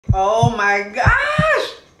Oh my gosh!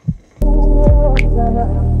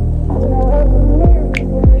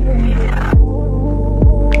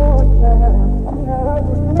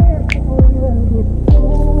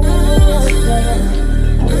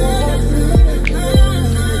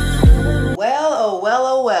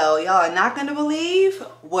 Well, y'all are not gonna believe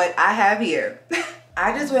what I have here.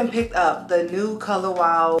 I just went and picked up the new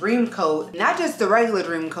Colorwow Dreamcoat, not just the regular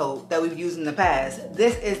Dreamcoat that we've used in the past.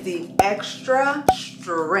 This is the extra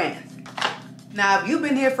strength. Now, if you've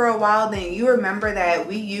been here for a while, then you remember that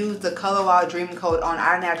we used the Colorwow Dreamcoat on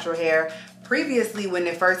our natural hair previously when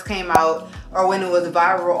it first came out, or when it was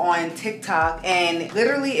viral on TikTok, and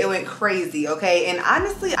literally it went crazy, okay? And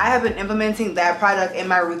honestly, I have been implementing that product in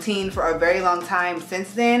my routine for a very long time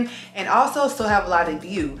since then, and also still have a lot of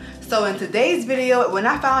view. So in today's video, when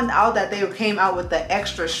I found out that they came out with the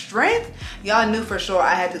extra strength, y'all knew for sure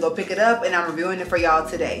I had to go pick it up, and I'm reviewing it for y'all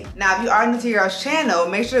today. Now, if you are new to y'all's channel,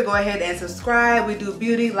 make sure to go ahead and subscribe. We do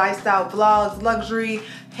beauty, lifestyle vlogs, luxury,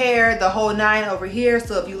 hair, the whole nine over here.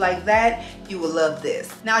 So if you like that, you will love this.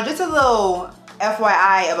 Now, just a little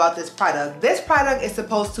FYI about this product. This product is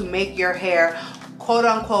supposed to make your hair quote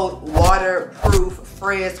unquote waterproof,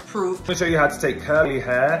 frizz proof. I'm gonna show you how to take curly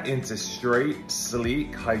hair into straight,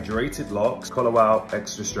 sleek, hydrated locks. Colorwow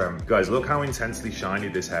Extra Strength. Guys, look how intensely shiny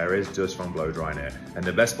this hair is just from blow drying it. And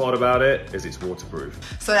the best part about it is it's waterproof.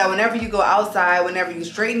 So that whenever you go outside, whenever you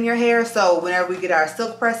straighten your hair, so whenever we get our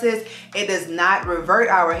silk presses, it does not revert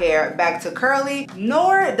our hair back to curly,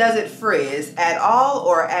 nor does it frizz at all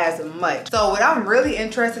or as much. So what I'm really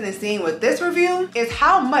interested in seeing with this review is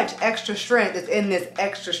how much extra strength is in this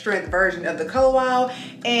extra strength version of the Colorwow,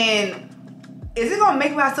 and is it gonna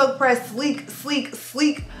make my silk press sleek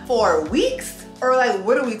for weeks? Or like,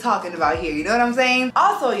 what are we talking about here? You know what I'm saying?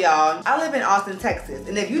 Also, y'all, I live in Austin, Texas,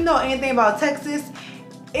 and if you know anything about Texas,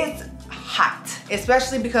 it's hot,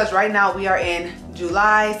 especially because right now we are in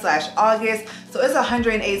July/August, so it's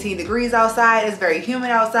 118 degrees outside. It's very humid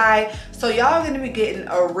outside, so y'all are gonna be getting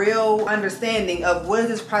a real understanding of what is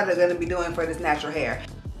this product gonna be doing for this natural hair.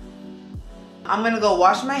 I'm gonna go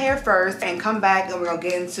wash my hair first and come back, and we're gonna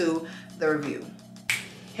get into the review.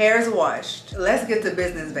 Hair is washed. Let's get to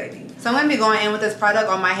business, baby. So I'm gonna be going in with this product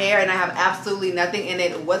on my hair, and I have absolutely nothing in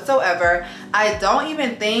it whatsoever. I don't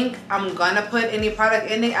even think I'm gonna put any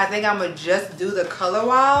product in it. I think I'm gonna just do the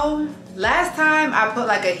Colorwow. Last time I put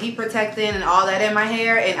like a heat protectant and all that in my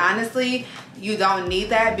hair, and honestly, you don't need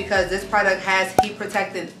that because this product has heat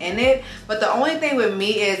protectant in it. But the only thing with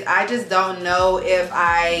me is I just don't know if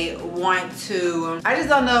I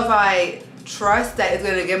trust that it's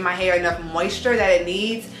gonna give my hair enough moisture that it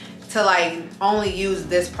needs to like only use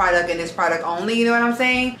this product and this product only, you know what I'm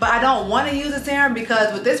saying? But I don't want to use the serum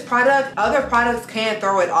because with this product, other products can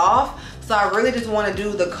throw it off. So I really just want to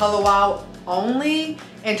do the Colorwow only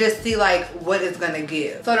and just see like what it's gonna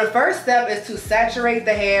give. So the first step is to saturate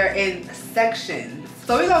the hair in sections.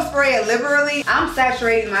 So we're gonna spray it liberally. I'm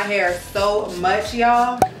saturating my hair so much,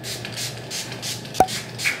 y'all.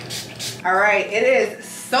 All right, it is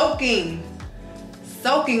soaking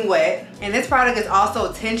wet, and this product is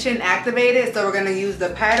also tension activated, so we're going to use the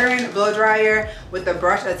pattern blow dryer with the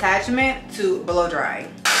brush attachment to blow dry.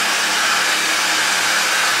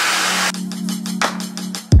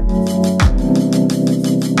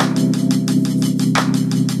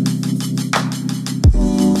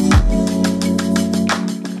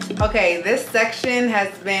 Okay, this section has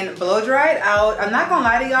been blow dried out. I'm not gonna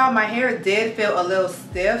lie to y'all, my hair did feel a little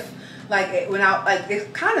stiff. Like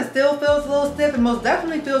it kind of still feels a little stiff. It most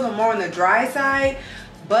definitely feels more on the dry side,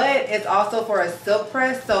 but it's also for a silk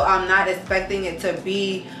press, so I'm not expecting it to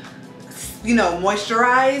be, you know,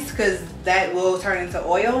 moisturized, because that will turn into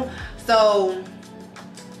oil. So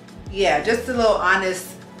yeah, just a little honest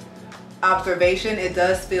observation, it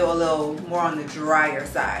does feel a little more on the drier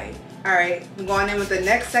side. All right, I'm going in with the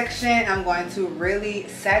next section. I'm going to really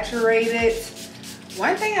saturate it.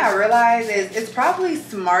 One thing I realized is it's probably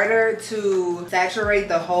smarter to saturate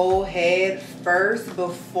the whole head first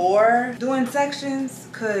before doing sections,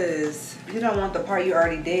 because you don't want the part you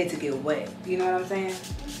already did to get wet. You know what I'm saying?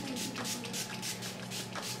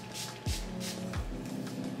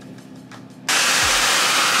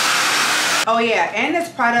 Oh yeah, and this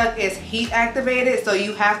product is heat activated, so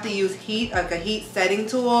you have to use heat, like a heat setting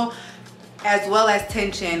tool, as well as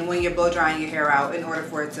tension when you're blow drying your hair out in order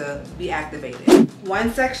for it to be activated.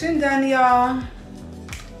 One section done, y'all.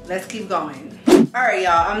 Let's keep going. All right,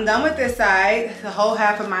 y'all, I'm done with this side, the whole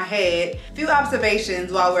half of my head. A few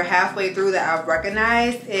observations while we're halfway through that I've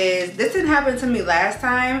recognized is this didn't happen to me last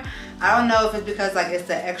time. I don't know if it's because like it's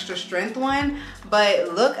the extra strength one,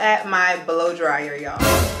 but look at my blow dryer, y'all.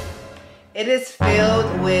 It is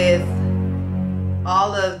filled with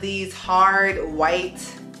all of these hard white,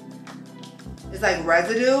 it's like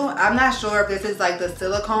residue. I'm not sure if this is like the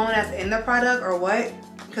silicone that's in the product or what,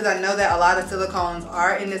 because I know that a lot of silicones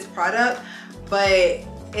are in this product, but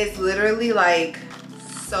it's literally like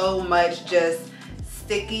so much just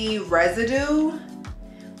sticky residue,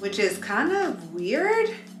 which is kind of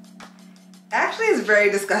weird. Actually, it's very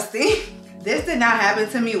disgusting. This did not happen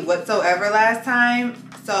to me whatsoever last time,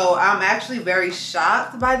 so I'm actually very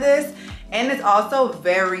shocked by this. And it's also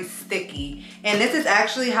very sticky. And this is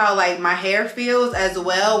actually how like my hair feels as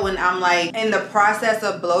well when I'm like in the process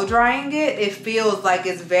of blow drying it. It feels like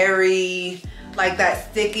it's very like that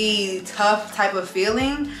sticky, tough type of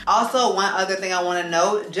feeling. Also, one other thing I want to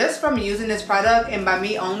note, just from using this product and by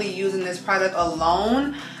me only using this product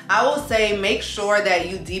alone, I will say make sure that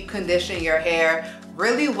you deep condition your hair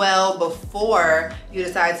really well before you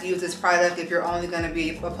decide to use this product, if you're only going to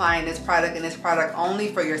be applying this product and this product only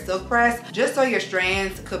for your silk press, just so your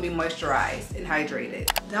strands could be moisturized and hydrated.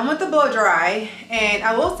 Done with the blow dry, and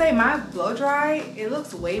I will say my blow dry, it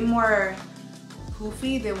looks way more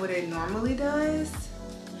poofy than what it normally does.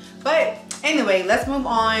 But anyway, let's move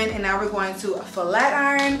on, and now we're going to a flat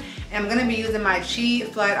iron. And I'm going to be using my Chi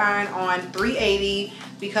flat iron on 380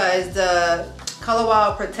 because the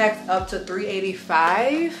Colorwow protects up to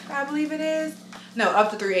 385, I believe it is. No, up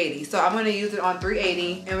to 380. So I'm going to use it on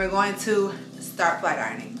 380, and we're going to start flat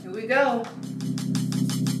ironing. Here we go.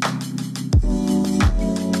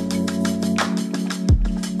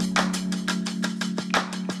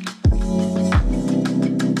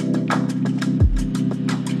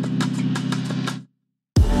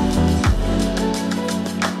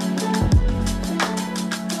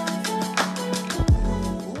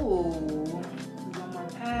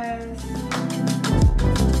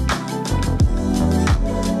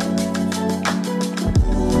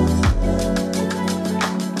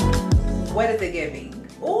 What is it giving?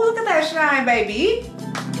 Ooh, look at that shine, baby.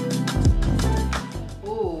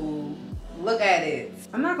 Ooh, look at it.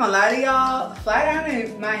 I'm not gonna lie to y'all, flat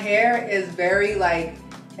ironing my hair is very like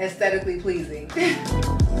aesthetically pleasing.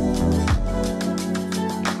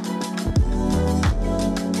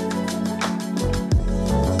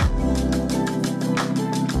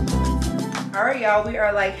 All right, y'all, we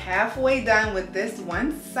are like halfway done with this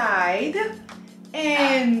one side.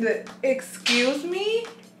 And excuse me,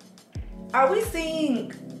 are we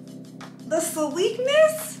seeing the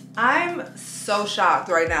sleekness? I'm so shocked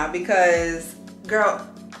right now because, girl,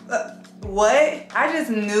 what? I just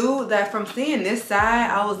knew that from seeing this side,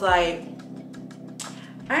 I was like,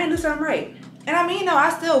 I didn't do something right. And I mean, no,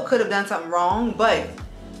 I still could have done something wrong, but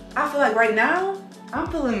I feel like right now, I'm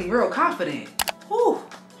feeling real confident. Whew,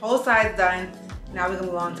 whole side's done. Now we can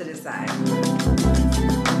move on to this side.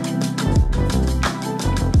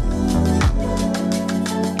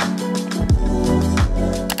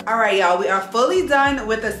 All right, y'all, we are fully done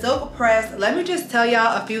with the silk press. Let me just tell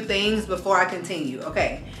y'all a few things before I continue.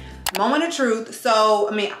 Okay, moment of truth.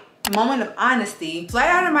 Moment of honesty. Flat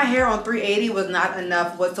ironing my hair on 380 was not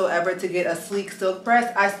enough whatsoever to get a sleek silk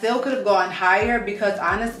press. I still could have gone higher because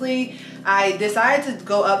honestly, I decided to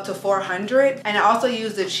go up to 400, and I also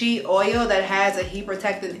used the Chi oil that has a heat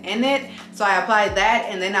protectant in it. So I applied that,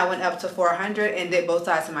 and then I went up to 400 and did both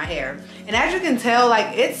sides of my hair. And as you can tell,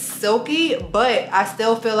 like, it's silky, but I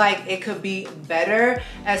still feel like it could be better.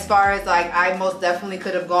 As far as like, I most definitely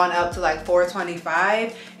could have gone up to like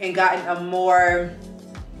 425 and gotten a more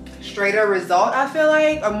straighter result, I feel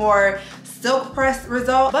like, a more silk press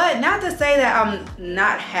result. But not to say that I'm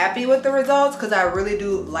not happy with the results, because I really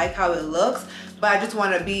do like how it looks, but I just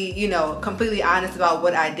want to be, you know, completely honest about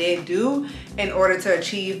what I did do in order to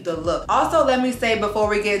achieve the look. Also, let me say before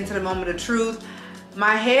we get into the moment of truth,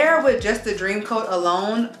 my hair with just the Dreamcoat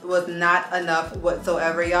alone was not enough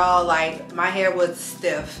whatsoever, y'all. Like, my hair was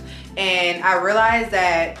stiff, and I realized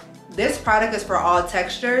that this product is for all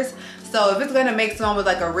textures. So if it's gonna make someone with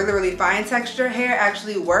like a really, really fine texture hair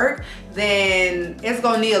actually work, then it's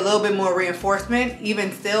gonna need a little bit more reinforcement,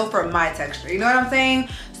 even still for my texture. You know what I'm saying?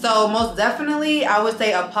 So most definitely, I would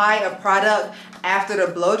say apply a product after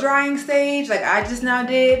the blow drying stage, like I just now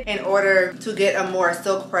did, in order to get a more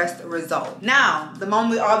silk pressed result. Now, the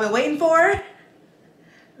moment we've all been waiting for,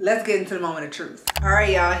 let's get into the moment of truth. All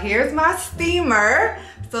right, y'all, here's my steamer.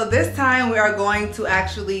 So this time we are going to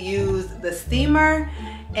actually use the steamer.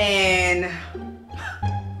 And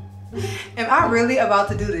am I really about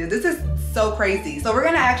to do this? This is so crazy. So we're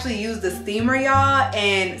gonna actually use the steamer, y'all,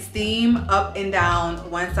 and steam up and down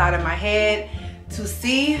one side of my head to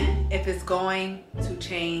see if it's going to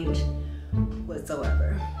change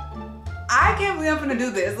whatsoever. I can't believe I'm gonna do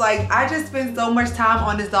this. Like, I just spent so much time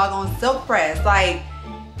on this doggone silk press. Like,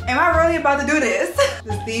 Am I really about to do this?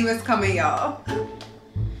 The steam is coming, y'all.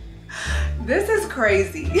 This is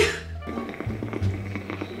crazy.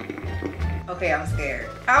 Okay, I'm scared.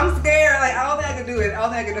 I'm scared. Like, I don't think I can do it. I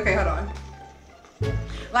don't think I can. Okay, hold on.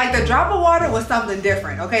 Like, the drop of water was something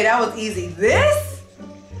different. Okay, that was easy. This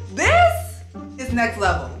is next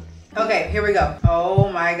level. Okay, here we go.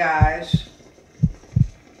 Oh my gosh.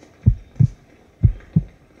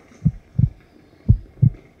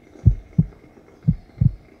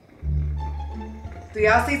 Do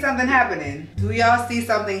y'all see something happening? Do y'all see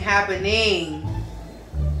something happening?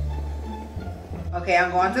 Okay,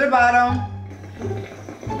 I'm going to the bottom.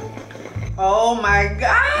 Oh my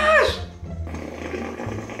gosh!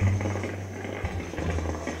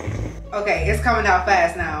 Okay, it's coming out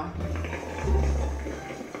fast now.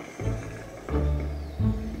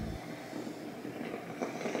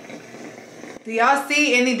 Do y'all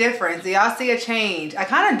see any difference? Do y'all see a change? I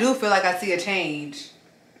kind of do feel like I see a change.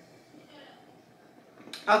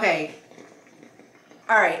 Okay.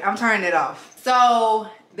 All right, I'm turning it off. So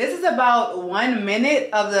this is about 1 minute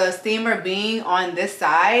of the steamer being on this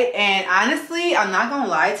side. And honestly, I'm not gonna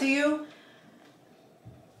lie to you.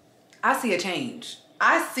 I see a change.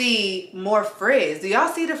 I see more frizz. Do y'all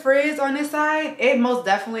see the frizz on this side? It most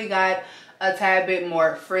definitely got a tad bit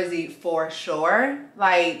more frizzy for sure.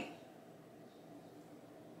 Like,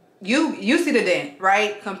 you see the dent,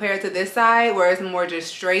 right? Compared to this side where it's more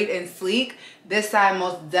just straight and sleek. This side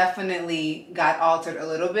most definitely got altered a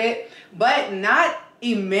little bit, but not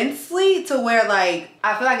immensely to where, like,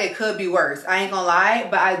 I feel like it could be worse. I ain't gonna lie,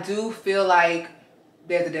 but I do feel like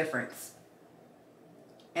there's a difference.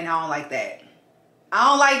 And I don't like that. I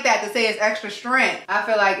don't like that to say it's extra strength. I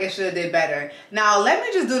feel like it should have did better. Now, let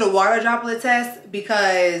me just do the water droplet test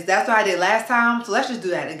because that's what I did last time. So let's just do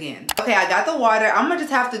that again. Okay, I got the water. I'm gonna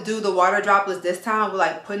just have to do the water droplets this time with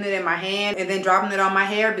like putting it in my hand and then dropping it on my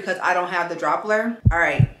hair because I don't have the dropper. All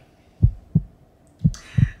right,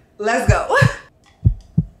 let's go.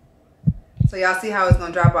 So y'all see how it's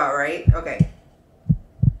gonna drop out, right? Okay.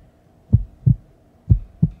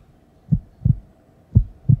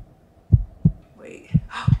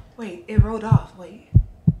 Wait, it rolled off. Wait.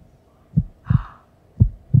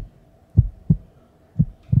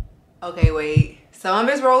 Okay, wait. Some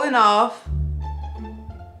of it's rolling off.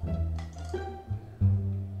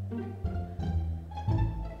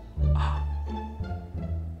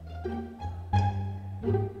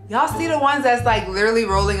 Y'all see the ones that's like literally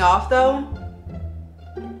rolling off though?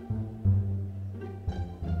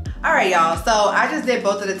 All right, y'all. So I just did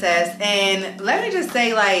both of the tests and let me just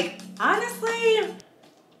say, like, honestly,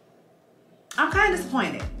 I'm kind of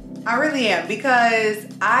disappointed. I really am because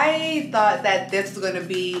I thought that this was going to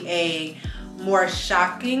be a more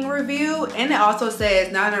shocking review, and it also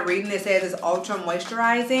says, now that I'm reading it, says it's ultra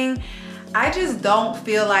moisturizing. I just don't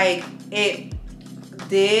feel like it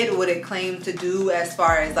did what it claimed to do as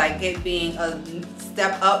far as like it being a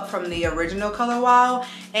step up from the original Colorwow,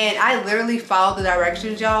 and I literally followed the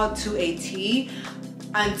directions, y'all, to a T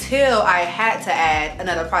until I had to add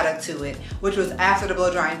another product to it, which was after the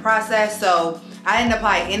blow drying process. So I didn't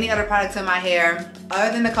apply any other product to my hair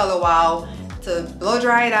other than the Colorwow to blow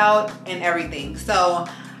dry it out and everything. So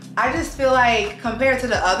I just feel like compared to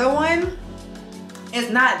the other one, it's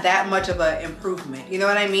not that much of an improvement, you know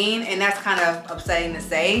what I mean? And that's kind of upsetting to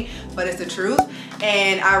say, but it's the truth.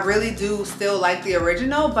 And I really do still like the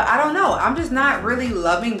original, but I don't know, I'm just not really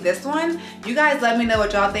loving this one. You guys let me know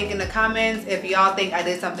what y'all think in the comments. If y'all think I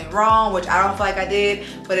did something wrong, which I don't feel like I did,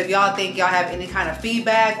 but if y'all think y'all have any kind of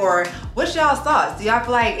feedback, or what's y'all's thoughts? Do y'all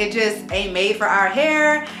feel like it just ain't made for our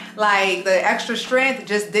hair? Like the extra strength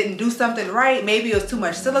just didn't do something right? Maybe it was too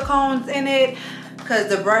much silicones in it, because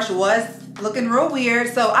the brush was looking real weird.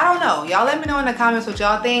 So I don't know, y'all let me know in the comments what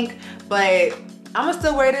y'all think, but I'm gonna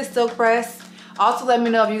still wear this silk press. Also let me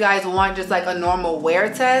know if you guys want just like a normal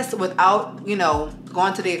wear test without, you know,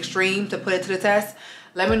 going to the extreme to put it to the test.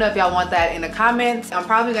 Let me know if y'all want that in the comments. I'm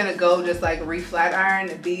probably gonna go just like re-flat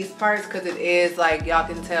iron these parts because it is, like y'all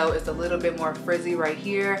can tell, it's a little bit more frizzy right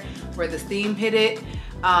here where the steam hit it.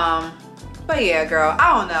 But yeah, girl,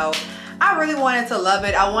 I don't know. I really wanted to love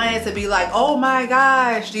it. I wanted to be like, oh my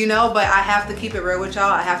gosh, you know, but I have to keep it real with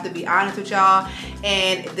y'all. I have to be honest with y'all.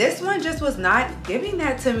 And this one just was not giving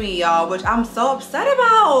that to me, y'all, which I'm so upset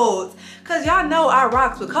about. Cause y'all know I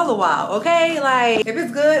rocks with Colorwow, okay? Like, if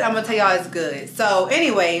it's good, I'm gonna tell y'all it's good. So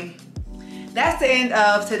anyway, that's the end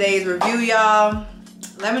of today's review, y'all.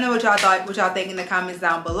 Let me know what y'all thought, what y'all think in the comments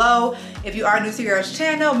down below. If you are new to your girl's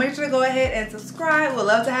channel, make sure to go ahead and subscribe. We'd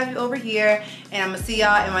love to have you over here. And I'm gonna see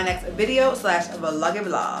y'all in my next video /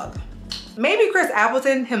 vlog. Maybe Chris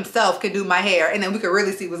Appleton himself could do my hair and then we could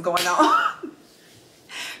really see what's going on.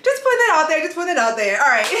 out there. Just putting it out there. All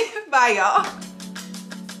right. Bye, y'all.